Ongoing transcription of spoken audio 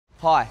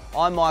Hi,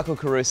 I'm Michael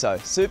Caruso,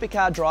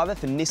 supercar driver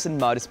for Nissan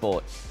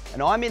Motorsport,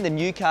 and I'm in the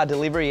new car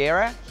delivery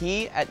area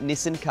here at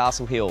Nissan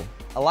Castle Hill.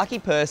 A lucky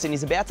person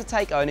is about to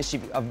take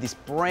ownership of this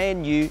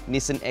brand new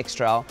Nissan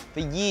X-Trail for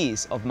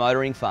years of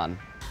motoring fun.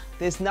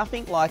 There's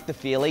nothing like the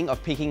feeling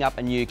of picking up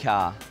a new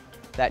car.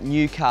 That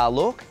new car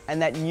look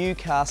and that new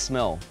car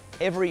smell.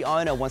 Every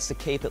owner wants to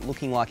keep it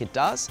looking like it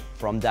does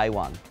from day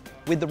one.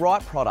 With the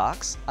right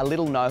products, a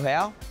little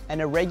know-how,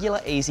 and a regular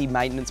easy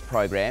maintenance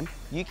program,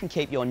 you can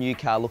keep your new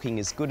car looking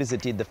as good as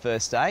it did the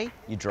first day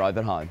you drove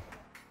it home.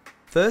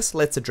 First,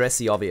 let's address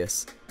the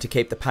obvious. To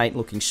keep the paint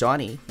looking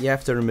shiny, you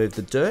have to remove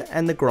the dirt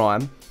and the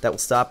grime that will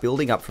start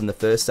building up from the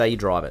first day you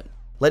drive it.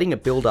 Letting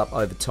it build up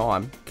over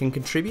time can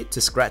contribute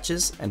to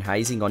scratches and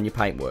hazing on your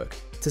paintwork.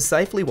 To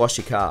safely wash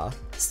your car,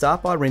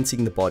 start by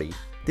rinsing the body.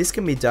 This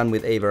can be done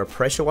with either a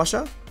pressure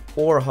washer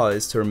or a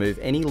hose to remove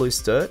any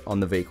loose dirt on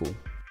the vehicle.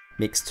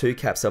 Mix 2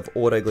 caps of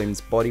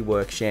Autoglym's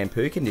Bodywork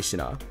Shampoo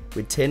Conditioner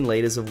with 10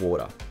 litres of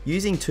water.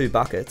 Using 2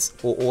 buckets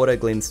or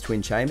Autoglym's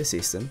twin chamber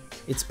system,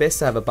 it's best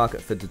to have a bucket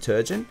for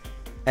detergent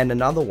and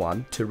another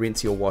one to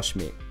rinse your wash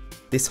mitt.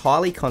 This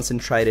highly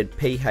concentrated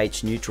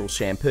pH neutral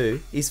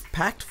shampoo is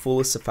packed full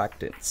of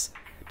surfactants,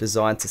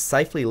 designed to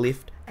safely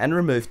lift and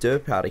remove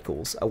dirt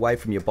particles away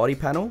from your body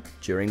panel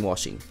during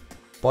washing.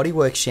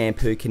 Bodywork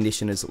Shampoo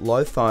Conditioner's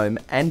low foam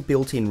and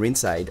built-in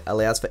rinse aid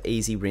allows for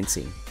easy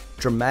rinsing,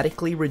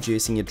 dramatically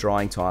reducing your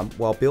drying time,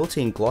 while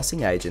built-in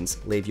glossing agents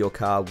leave your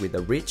car with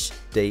a rich,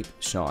 deep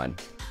shine.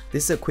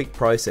 This is a quick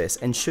process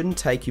and shouldn't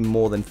take you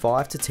more than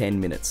 5 to 10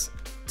 minutes.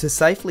 To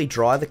safely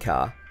dry the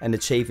car and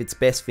achieve its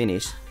best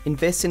finish,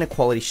 invest in a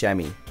quality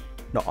chamois.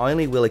 Not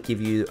only will it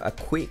give you a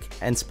quick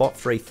and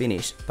spot-free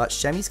finish, but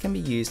chamois can be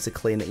used to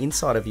clean the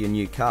inside of your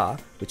new car,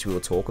 which we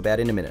will talk about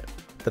in a minute.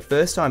 The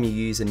first time you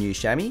use a new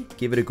chamois,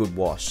 give it a good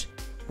wash.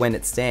 When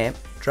it's damp,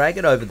 drag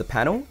it over the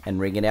panel and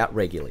wring it out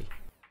regularly.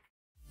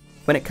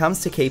 When it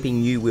comes to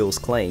keeping new wheels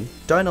clean,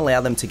 don't allow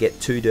them to get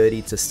too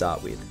dirty to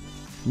start with.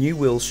 New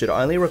wheels should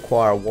only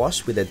require a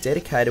wash with a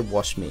dedicated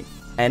wash mitt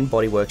and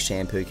Bodywork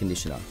Shampoo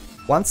Conditioner.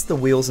 Once the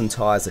wheels and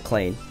tyres are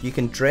clean, you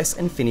can dress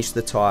and finish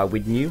the tyre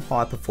with new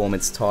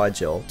high-performance tyre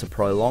gel to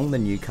prolong the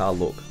new car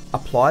look.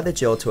 Apply the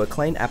gel to a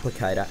clean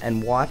applicator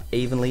and wipe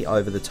evenly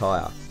over the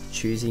tyre,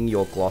 choosing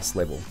your gloss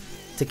level.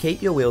 To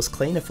keep your wheels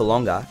cleaner for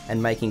longer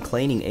and making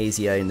cleaning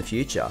easier in the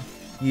future,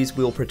 use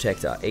wheel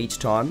protector each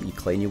time you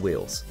clean your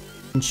wheels.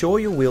 Ensure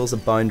your wheels are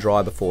bone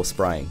dry before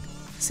spraying.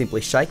 Simply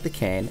shake the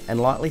can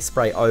and lightly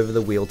spray over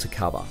the wheel to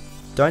cover.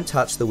 Don't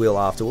touch the wheel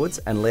afterwards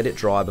and let it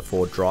dry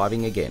before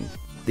driving again.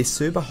 This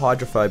super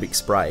hydrophobic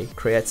spray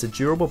creates a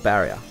durable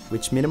barrier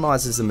which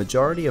minimises the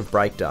majority of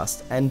brake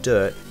dust and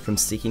dirt from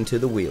sticking to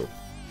the wheel.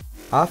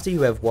 After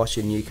you have washed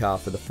your new car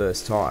for the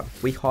first time,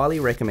 we highly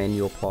recommend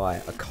you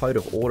apply a coat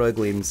of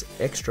Autoglym's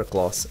Extra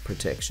Gloss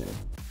Protection.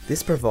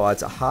 This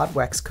provides a hard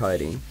wax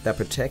coating that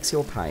protects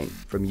your paint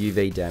from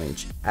UV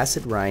damage,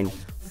 acid rain,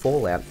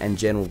 fallout and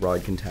general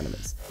road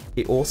contaminants.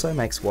 It also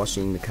makes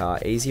washing the car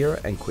easier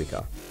and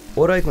quicker.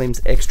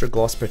 Autoglym's Extra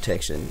Gloss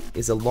Protection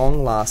is a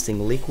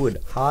long-lasting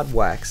liquid hard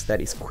wax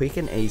that is quick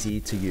and easy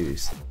to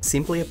use.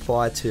 Simply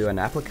apply to an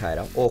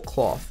applicator or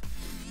cloth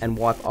and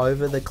wipe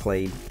over the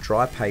clean,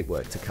 dry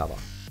paintwork to cover.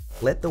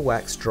 Let the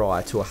wax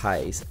dry to a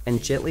haze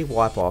and gently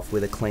wipe off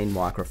with a clean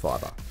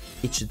microfiber.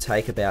 It should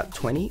take about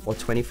 20 or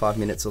 25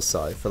 minutes or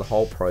so for the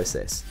whole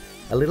process.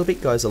 A little bit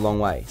goes a long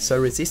way, so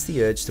resist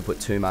the urge to put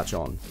too much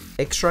on.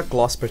 Extra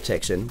Gloss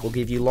Protection will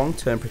give you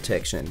long-term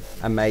protection,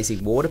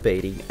 amazing water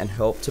beading and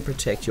help to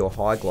protect your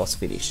high gloss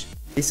finish.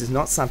 This is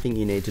not something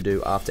you need to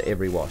do after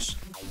every wash.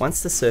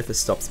 Once the surface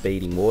stops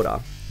beading water,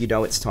 you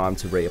know it's time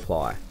to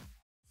reapply.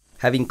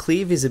 Having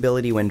clear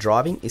visibility when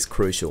driving is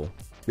crucial.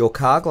 Your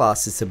car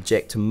glass is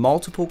subject to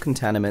multiple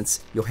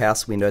contaminants your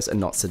house windows are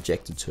not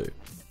subjected to.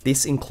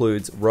 This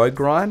includes road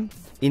grime,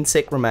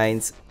 insect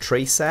remains,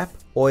 tree sap,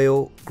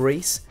 oil,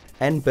 grease,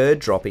 and bird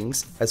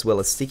droppings, as well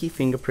as sticky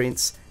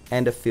fingerprints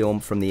and a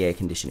film from the air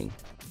conditioning.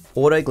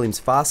 Autoglym's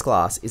Fast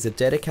Glass is a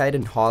dedicated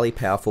and highly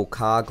powerful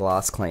car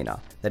glass cleaner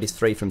that is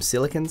free from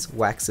silicons,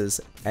 waxes,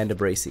 and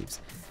abrasives,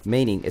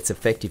 meaning it's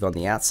effective on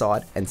the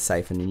outside and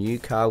safe in new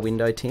car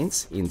window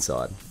tints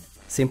inside.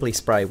 Simply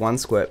spray 1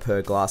 squirt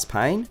per glass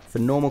pane for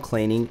normal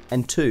cleaning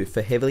and 2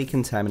 for heavily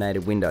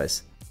contaminated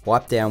windows.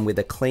 Wipe down with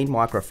a clean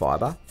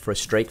microfiber for a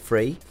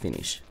streak-free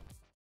finish.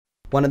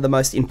 One of the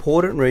most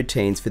important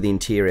routines for the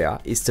interior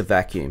is to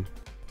vacuum.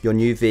 Your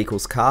new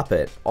vehicle's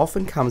carpet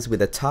often comes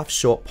with a tough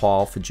short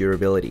pile for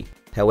durability.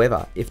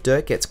 However, if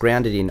dirt gets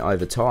grounded in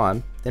over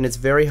time, then it's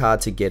very hard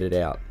to get it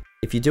out.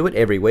 If you do it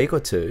every week or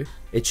two,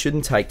 it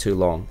shouldn't take too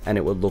long and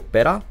it will look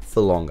better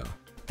for longer.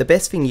 The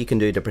best thing you can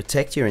do to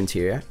protect your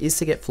interior is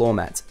to get floor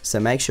mats, so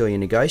make sure you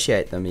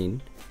negotiate them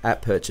in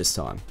at purchase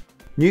time.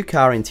 New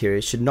car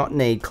interiors should not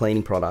need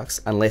cleaning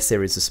products unless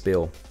there is a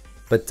spill,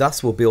 but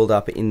dust will build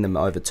up in them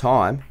over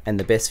time, and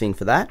the best thing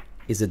for that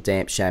is a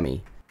damp chamois.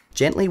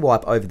 Gently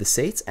wipe over the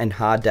seats and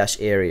hard dash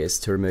areas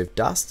to remove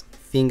dust,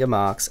 finger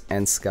marks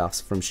and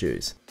scuffs from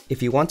shoes.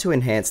 If you want to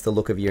enhance the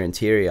look of your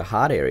interior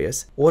hard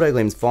areas,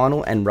 Autoglym's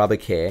vinyl and rubber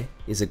care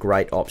is a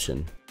great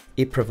option.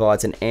 It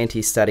provides an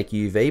anti-static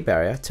UV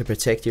barrier to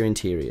protect your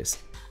interiors.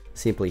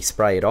 Simply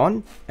spray it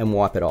on and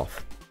wipe it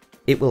off.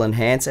 It will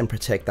enhance and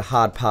protect the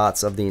hard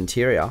parts of the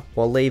interior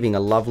while leaving a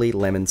lovely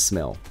lemon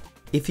smell.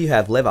 If you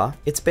have leather,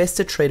 it's best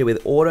to treat it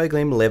with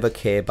Autoglym Leather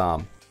Care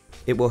Balm.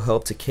 It will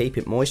help to keep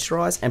it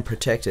moisturised and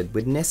protected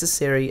with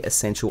necessary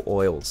essential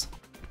oils.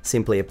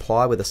 Simply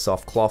apply with a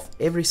soft cloth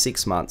every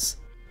 6 months.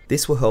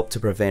 This will help to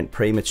prevent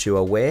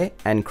premature wear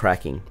and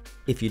cracking.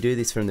 If you do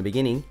this from the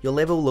beginning, your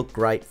leather will look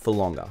great for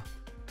longer.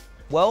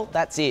 Well,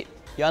 that's it.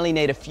 You only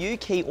need a few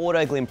key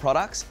Autoglym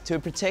products to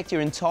protect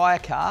your entire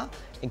car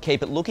and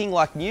keep it looking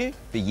like new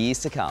for years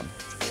to come.